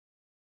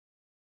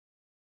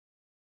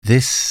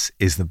This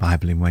is the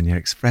Bible in 1 Year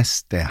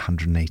Express, day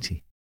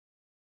 180.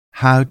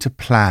 How to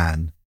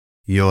plan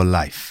your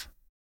life.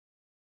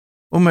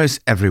 Almost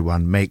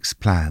everyone makes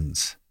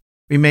plans.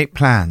 We make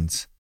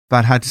plans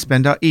about how to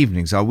spend our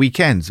evenings, our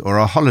weekends, or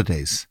our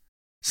holidays.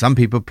 Some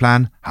people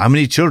plan how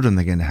many children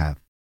they're going to have.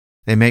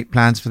 They make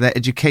plans for their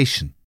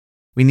education.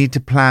 We need to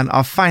plan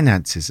our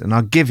finances and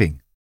our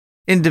giving.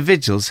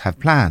 Individuals have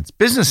plans.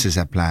 Businesses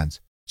have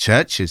plans.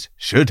 Churches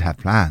should have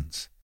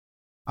plans.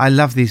 I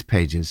love these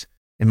pages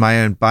in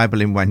my own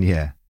Bible in 1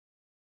 year.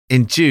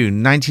 In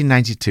June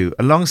 1992,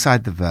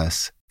 alongside the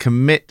verse,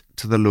 "Commit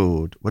to the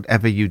Lord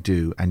whatever you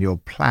do and your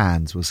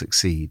plans will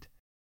succeed,"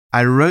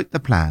 I wrote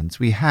the plans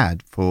we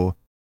had for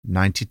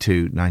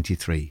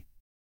 92-93.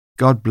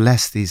 God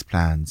bless these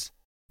plans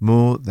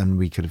more than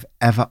we could have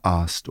ever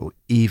asked or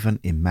even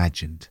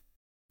imagined.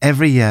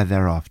 Every year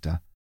thereafter,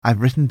 I've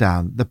written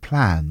down the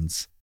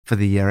plans for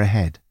the year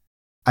ahead.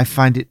 I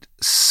find it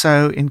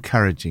so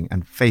encouraging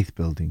and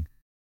faith-building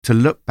to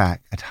look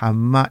back at how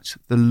much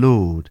the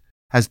Lord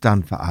has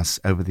done for us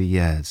over the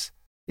years.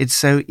 It's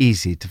so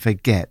easy to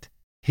forget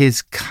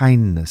His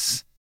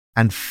kindness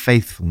and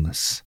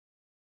faithfulness.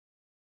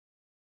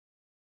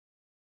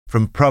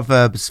 From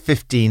Proverbs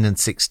 15 and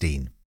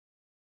 16.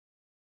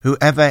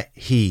 Whoever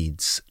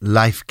heeds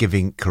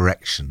life-giving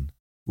correction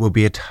will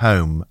be at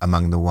home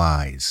among the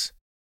wise.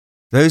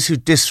 Those who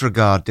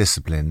disregard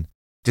discipline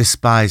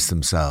despise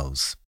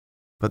themselves,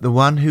 but the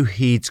one who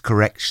heeds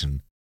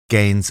correction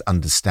gains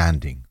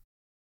understanding.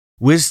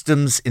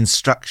 Wisdom's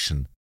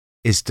instruction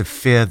is to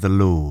fear the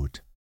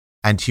Lord,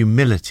 and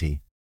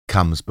humility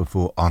comes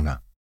before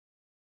honor.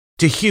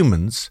 To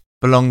humans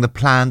belong the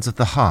plans of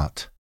the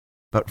heart,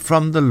 but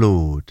from the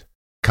Lord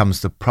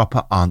comes the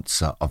proper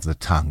answer of the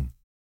tongue.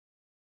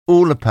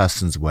 All a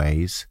person's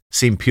ways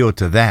seem pure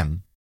to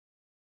them,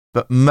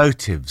 but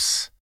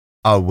motives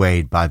are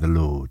weighed by the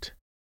Lord.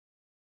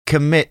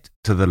 Commit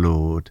to the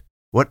Lord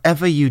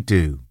whatever you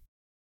do,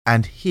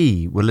 and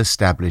He will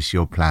establish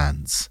your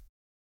plans.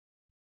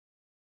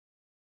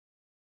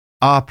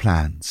 Our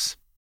plans.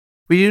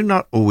 We do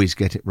not always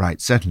get it right,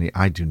 certainly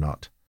I do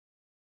not.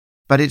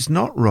 But it's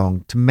not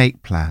wrong to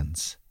make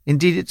plans.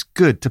 Indeed, it's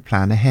good to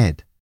plan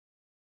ahead.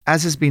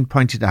 As has been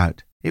pointed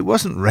out, it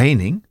wasn't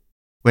raining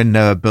when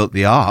Noah built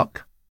the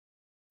ark.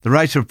 The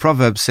writer of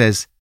Proverbs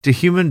says, "To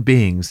human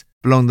beings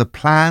belong the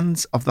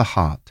plans of the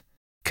heart.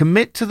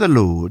 Commit to the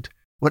Lord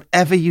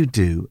whatever you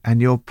do, and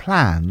your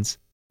plans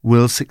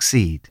will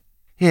succeed."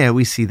 Here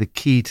we see the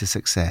key to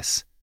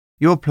success.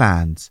 Your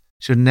plans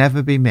should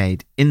never be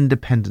made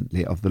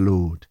independently of the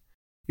Lord.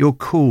 You're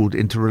called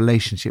into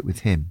relationship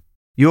with Him.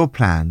 Your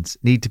plans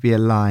need to be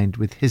aligned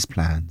with His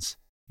plans.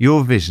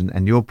 Your vision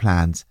and your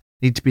plans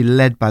need to be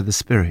led by the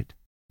Spirit.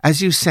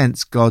 As you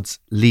sense God's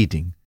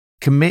leading,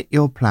 commit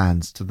your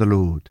plans to the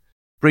Lord.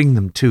 Bring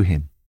them to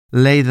Him.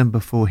 Lay them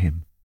before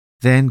Him.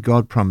 Then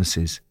God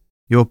promises,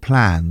 your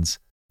plans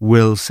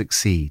will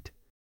succeed.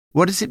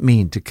 What does it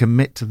mean to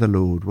commit to the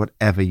Lord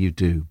whatever you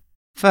do?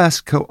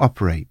 First,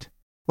 cooperate.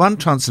 One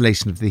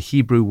translation of the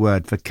Hebrew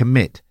word for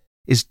commit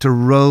is to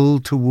roll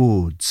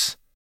towards.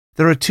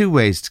 There are two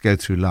ways to go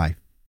through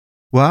life.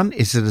 One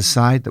is to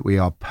decide that we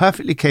are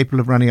perfectly capable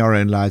of running our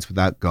own lives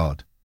without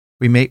God.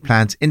 We make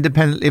plans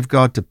independently of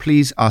God to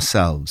please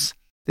ourselves.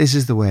 This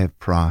is the way of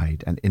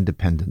pride and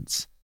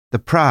independence. The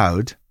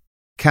proud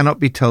cannot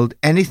be told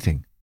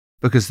anything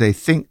because they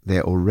think they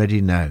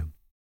already know.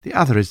 The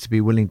other is to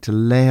be willing to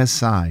lay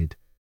aside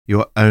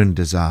your own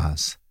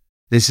desires.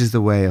 This is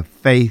the way of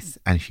faith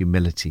and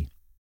humility.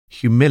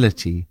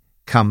 Humility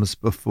comes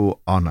before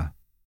honor.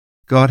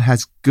 God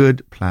has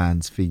good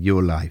plans for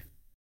your life.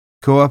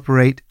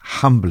 Cooperate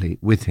humbly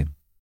with Him,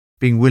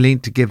 being willing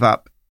to give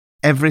up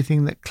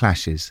everything that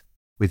clashes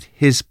with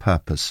His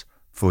purpose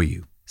for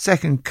you.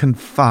 Second,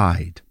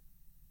 confide.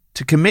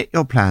 To commit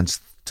your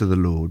plans to the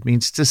Lord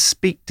means to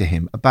speak to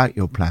Him about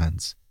your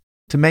plans,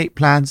 to make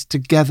plans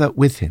together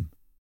with Him.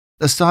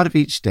 At the start of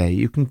each day,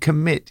 you can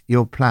commit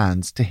your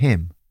plans to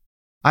Him.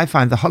 I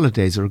find the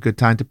holidays are a good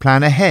time to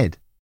plan ahead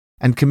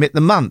and commit the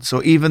months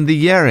or even the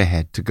year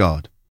ahead to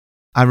God.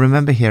 I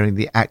remember hearing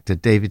the actor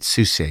David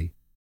Suchet,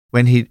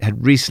 when he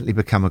had recently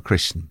become a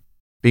Christian,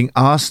 being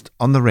asked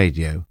on the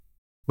radio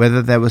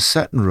whether there were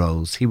certain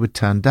roles he would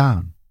turn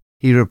down.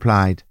 He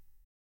replied,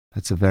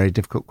 "That's a very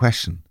difficult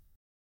question.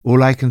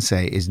 All I can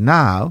say is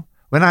now,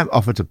 when I'm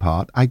offered a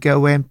part, I go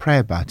away and pray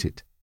about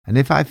it, and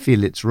if I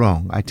feel it's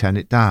wrong, I turn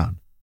it down.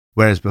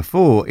 Whereas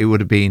before it would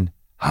have been,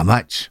 how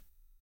much?"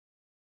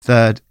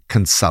 Third,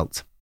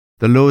 consult.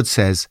 The Lord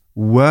says,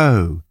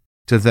 "Woe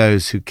to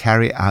those who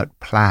carry out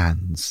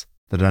plans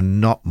that are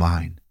not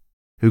mine,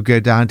 who go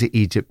down to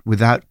Egypt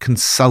without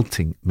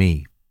consulting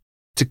me."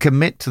 To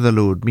commit to the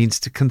Lord means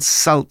to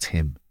consult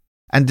Him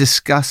and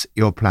discuss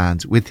your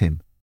plans with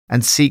Him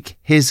and seek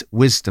His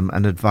wisdom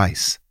and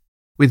advice.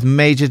 With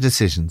major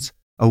decisions,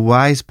 a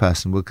wise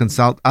person will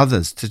consult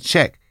others to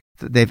check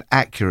that they've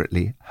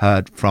accurately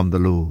heard from the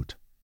Lord.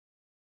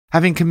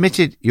 Having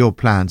committed your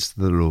plans to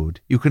the Lord,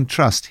 you can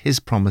trust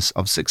His promise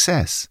of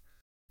success.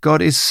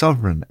 God is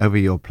sovereign over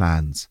your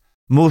plans,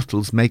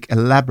 Mortals make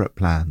elaborate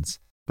plans,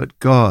 but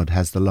God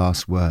has the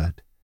last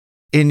word.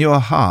 In your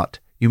heart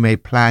you may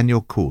plan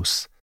your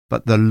course,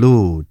 but the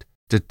Lord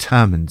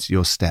determines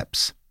your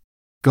steps.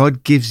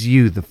 God gives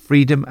you the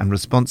freedom and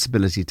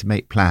responsibility to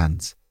make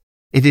plans.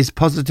 It is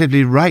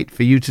positively right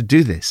for you to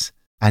do this,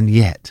 and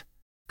yet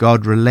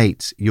God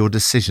relates your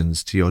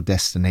decisions to your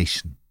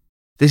destination.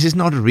 This is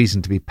not a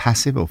reason to be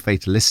passive or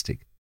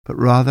fatalistic, but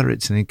rather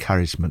it's an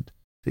encouragement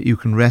that you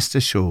can rest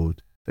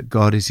assured that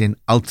God is in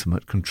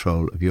ultimate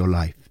control of your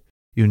life.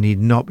 You need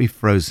not be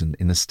frozen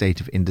in a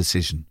state of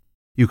indecision.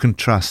 You can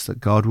trust that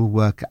God will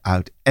work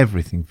out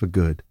everything for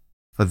good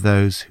for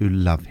those who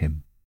love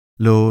Him.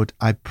 Lord,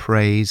 I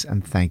praise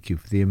and thank you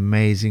for the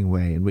amazing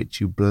way in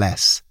which you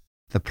bless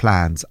the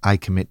plans I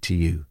commit to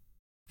you.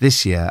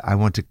 This year, I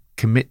want to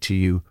commit to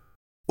you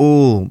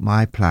all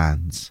my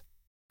plans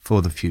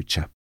for the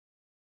future.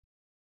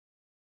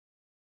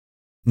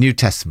 New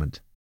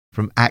Testament,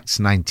 from Acts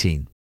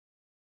 19.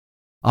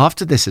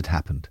 After this had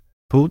happened,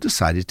 Paul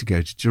decided to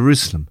go to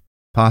Jerusalem,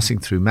 passing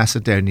through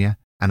Macedonia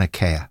and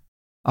Achaia.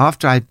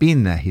 After I had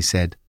been there, he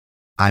said,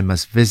 I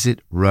must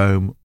visit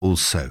Rome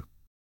also.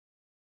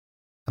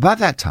 About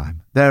that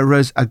time, there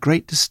arose a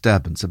great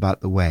disturbance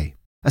about the way.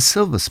 A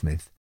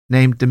silversmith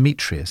named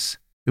Demetrius,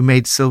 who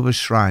made silver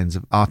shrines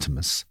of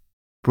Artemis,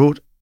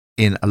 brought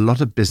in a lot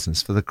of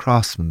business for the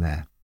craftsmen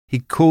there. He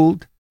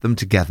called them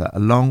together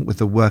along with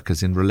the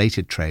workers in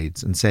related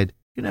trades and said,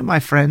 You know, my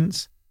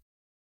friends,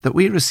 that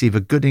we receive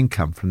a good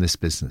income from this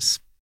business.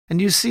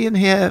 And you see and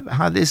hear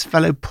how this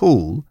fellow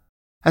Paul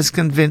has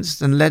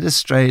convinced and led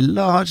astray a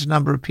large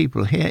number of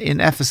people here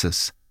in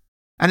Ephesus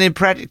and in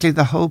practically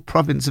the whole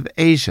province of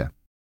Asia.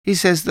 He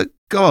says that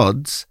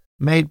gods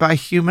made by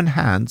human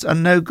hands are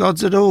no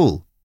gods at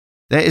all.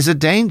 There is a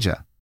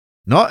danger,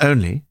 not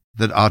only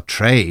that our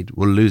trade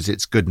will lose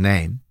its good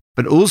name,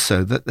 but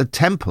also that the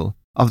temple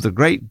of the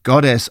great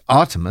goddess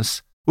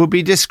Artemis will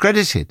be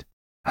discredited,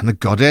 and the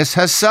goddess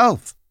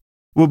herself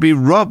will be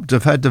robbed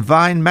of her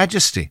divine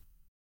majesty.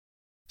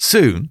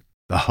 Soon,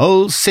 the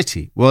whole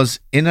city was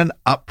in an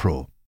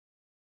uproar.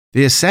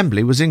 The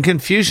assembly was in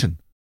confusion.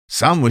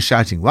 Some were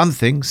shouting one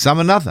thing, some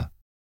another.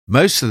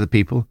 Most of the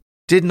people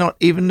did not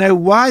even know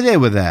why they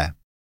were there.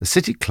 The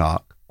city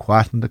clerk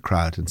quietened the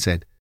crowd and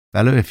said,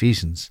 Fellow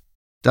Ephesians,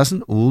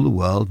 doesn't all the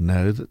world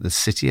know that the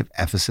city of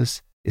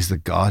Ephesus is the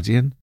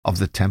guardian of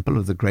the temple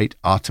of the great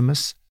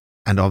Artemis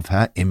and of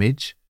her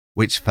image,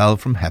 which fell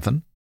from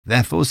heaven?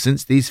 Therefore,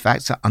 since these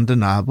facts are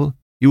undeniable,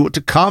 you ought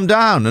to calm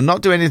down and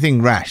not do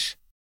anything rash.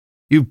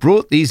 You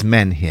brought these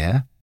men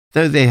here,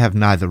 though they have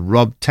neither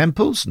robbed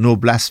temples nor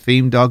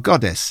blasphemed our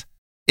goddess.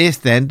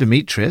 If then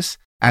Demetrius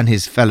and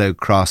his fellow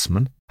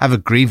craftsmen have a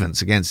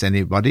grievance against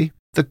anybody,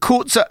 the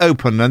courts are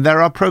open and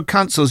there are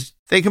proconsuls.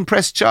 They can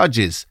press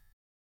charges.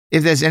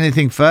 If there's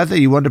anything further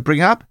you want to bring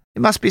up,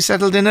 it must be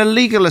settled in a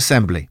legal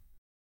assembly.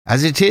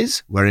 As it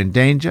is, we're in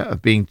danger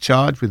of being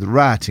charged with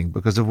rioting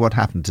because of what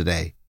happened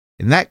today.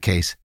 In that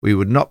case, we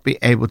would not be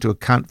able to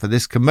account for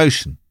this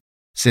commotion,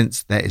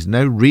 since there is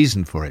no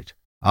reason for it.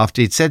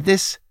 After he'd said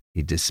this,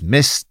 he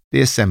dismissed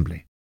the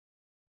assembly.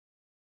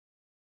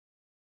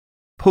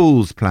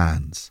 Paul's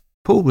plans.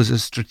 Paul was a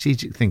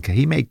strategic thinker.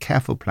 He made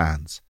careful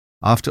plans.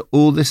 After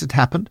all this had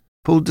happened,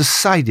 Paul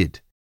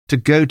decided to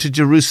go to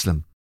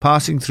Jerusalem,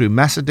 passing through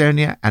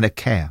Macedonia and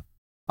Achaia.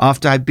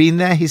 After I'd been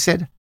there, he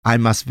said, I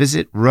must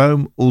visit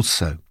Rome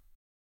also.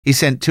 He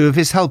sent 2 of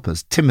his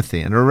helpers,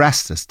 Timothy and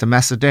Erastus, to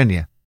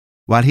Macedonia,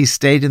 while he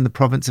stayed in the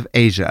province of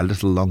Asia a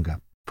little longer.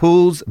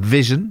 Paul's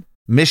vision,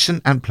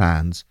 mission and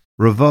plans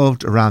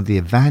revolved around the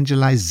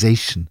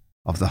evangelization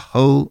of the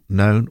whole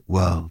known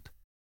world.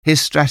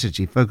 His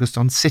strategy focused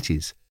on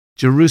cities,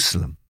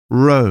 Jerusalem,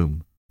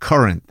 Rome,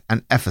 Corinth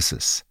and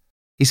Ephesus.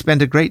 He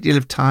spent a great deal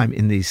of time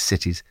in these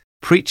cities,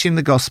 preaching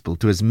the gospel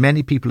to as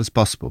many people as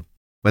possible,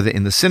 whether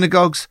in the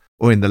synagogues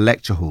or in the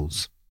lecture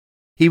halls.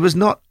 He was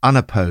not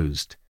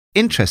unopposed.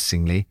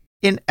 Interestingly,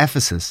 in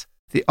Ephesus,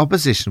 the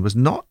opposition was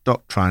not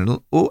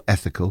doctrinal or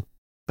ethical,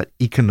 but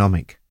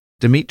economic.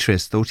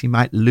 Demetrius thought he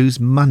might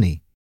lose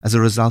money as a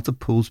result of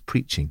Paul's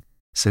preaching,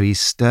 so he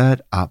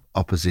stirred up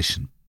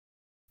opposition.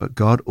 But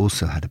God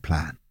also had a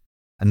plan.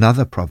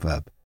 Another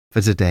proverb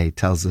for today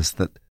tells us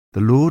that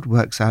the Lord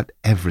works out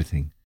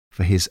everything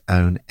for his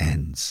own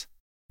ends.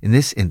 In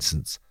this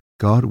instance,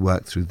 God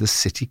worked through the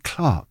city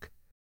clerk.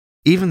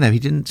 Even though he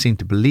didn't seem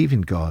to believe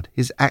in God,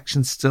 his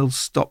actions still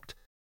stopped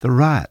the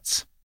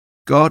riots.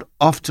 God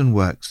often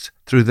works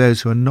through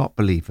those who are not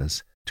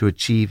believers to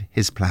achieve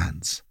his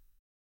plans.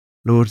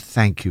 Lord,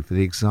 thank you for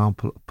the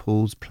example of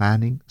Paul's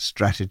planning,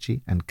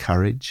 strategy, and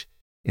courage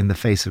in the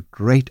face of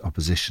great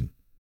opposition.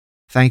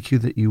 Thank you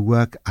that you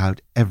work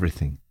out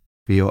everything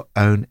for your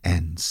own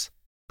ends.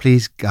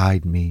 Please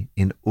guide me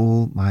in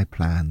all my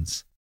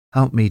plans.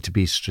 Help me to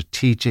be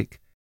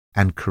strategic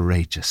and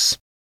courageous.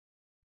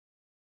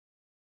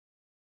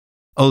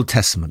 Old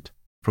Testament,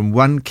 from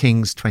 1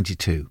 Kings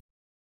 22.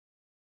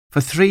 For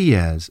 3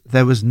 years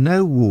there was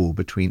no war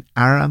between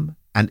Aram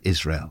and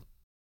Israel.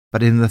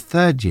 But in the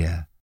 3rd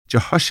year,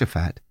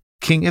 Jehoshaphat,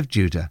 king of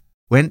Judah,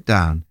 went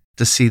down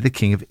to see the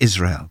king of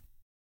Israel.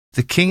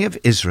 The king of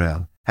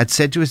Israel had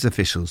said to his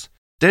officials,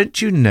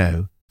 "Don't you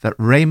know that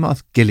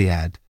Ramoth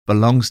Gilead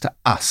belongs to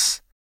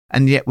us,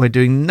 and yet we're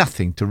doing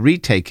nothing to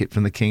retake it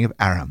from the king of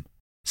Aram?"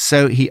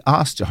 So he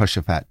asked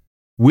Jehoshaphat,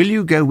 "Will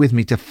you go with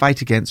me to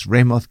fight against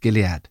Ramoth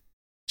Gilead?"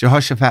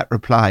 Jehoshaphat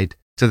replied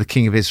to the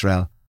king of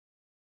Israel,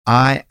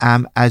 "I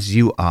am as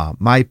you are,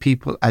 my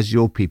people as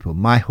your people,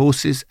 my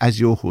horses as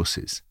your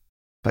horses."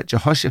 But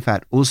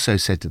Jehoshaphat also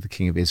said to the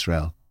king of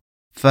Israel,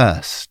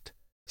 "First,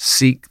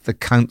 seek the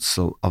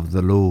counsel of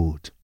the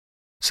Lord."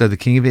 So the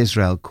king of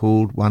Israel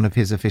called one of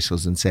his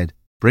officials and said,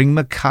 "Bring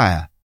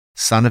Micaiah,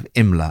 son of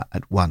Imlah,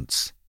 at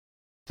once."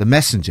 The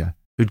messenger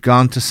who'd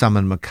gone to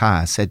summon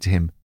Micaiah said to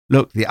him,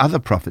 "Look, the other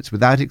prophets,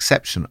 without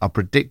exception, are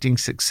predicting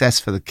success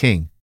for the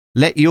king.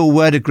 Let your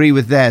word agree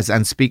with theirs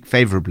and speak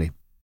favorably."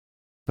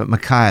 But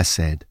Micaiah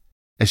said,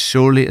 "As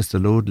surely as the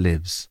Lord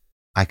lives,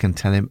 I can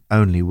tell him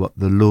only what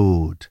the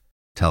Lord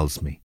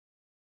tells me."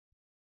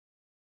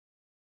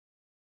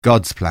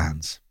 God's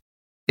plans.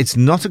 It's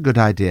not a good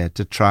idea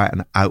to try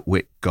and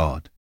outwit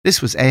God.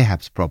 This was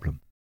Ahab's problem.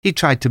 He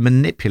tried to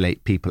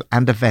manipulate people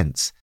and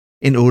events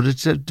in order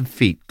to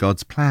defeat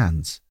God's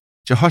plans.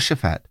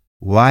 Jehoshaphat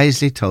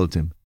wisely told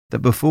him that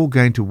before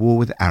going to war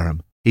with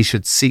Aram, he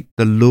should seek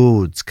the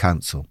Lord's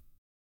counsel.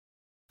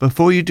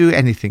 Before you do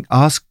anything,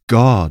 ask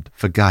God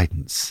for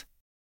guidance.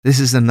 This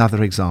is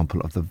another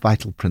example of the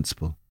vital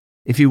principle.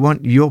 If you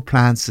want your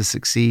plans to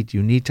succeed,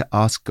 you need to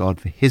ask God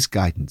for his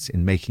guidance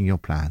in making your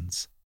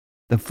plans.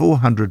 The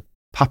 400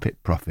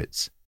 puppet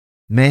prophets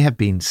may have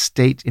been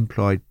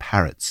state-employed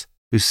parrots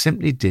who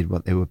simply did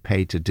what they were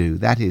paid to do,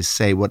 that is,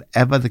 say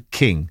whatever the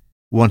king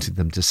wanted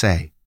them to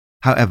say.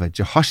 However,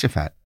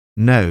 Jehoshaphat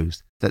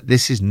knows that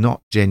this is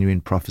not genuine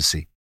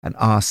prophecy and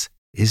asks,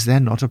 "Is there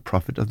not a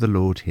prophet of the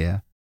Lord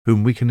here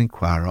whom we can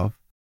inquire of?"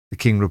 The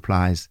king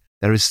replies,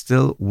 "There is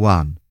still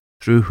one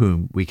through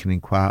whom we can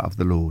inquire of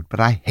the Lord, but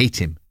I hate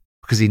him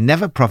because he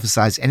never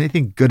prophesies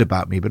anything good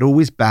about me, but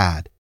always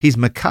bad. He's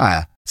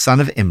Micaiah, son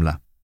of Imlah."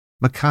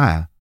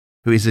 Micaiah,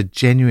 who is a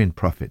genuine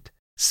prophet,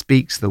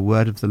 speaks the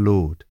word of the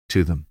Lord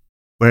to them,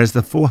 whereas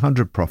the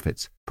 400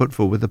 prophets put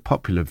forward the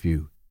popular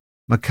view.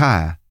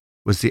 Micaiah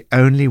was the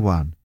only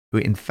one who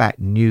in fact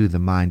knew the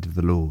mind of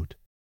the Lord.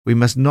 We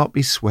must not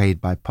be swayed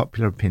by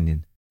popular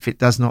opinion if it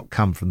does not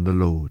come from the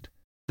Lord.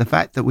 The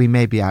fact that we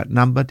may be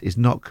outnumbered is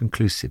not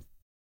conclusive.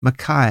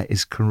 Micaiah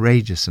is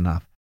courageous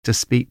enough to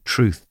speak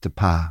truth to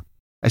power.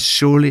 As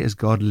surely as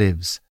God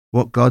lives,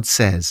 what God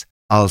says,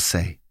 I'll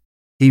say.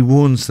 He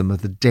warns them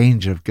of the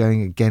danger of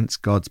going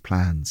against God's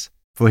plans.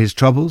 For his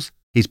troubles,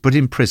 he's put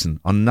in prison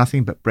on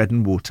nothing but bread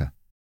and water.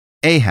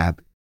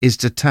 Ahab is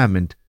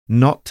determined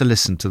not to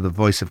listen to the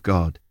voice of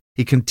God.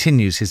 He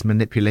continues his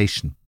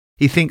manipulation.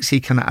 He thinks he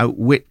can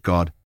outwit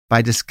God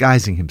by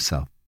disguising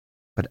himself.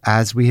 But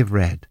as we have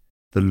read,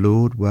 the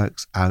Lord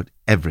works out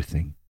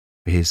everything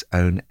for his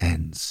own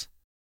ends.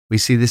 We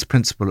see this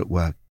principle at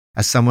work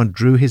as someone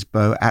drew his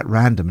bow at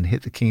random and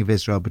hit the king of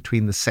Israel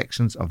between the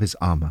sections of his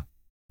armor.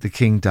 The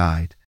king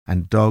died,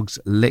 and dogs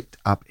licked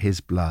up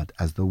his blood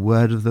as the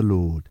word of the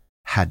Lord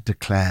had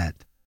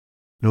declared.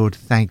 Lord,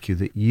 thank you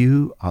that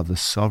you are the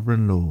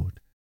sovereign Lord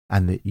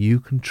and that you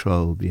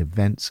control the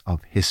events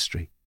of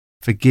history.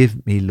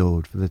 Forgive me,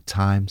 Lord, for the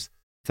times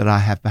that I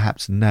have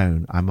perhaps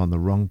known I'm on the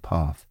wrong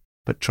path,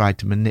 but tried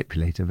to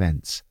manipulate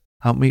events.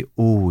 Help me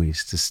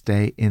always to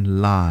stay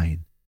in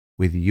line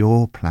with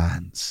your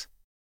plans.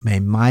 May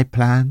my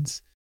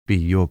plans be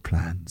your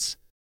plans,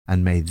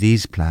 and may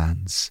these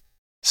plans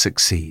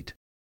succeed.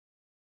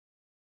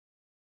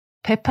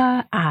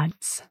 Pippa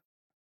adds,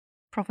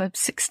 Proverbs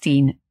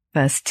 16,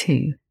 verse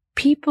 2.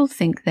 People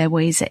think their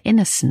ways are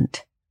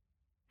innocent,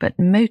 but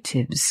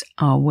motives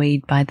are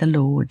weighed by the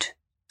Lord.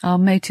 Our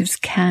motives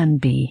can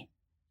be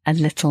a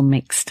little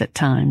mixed at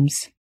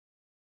times.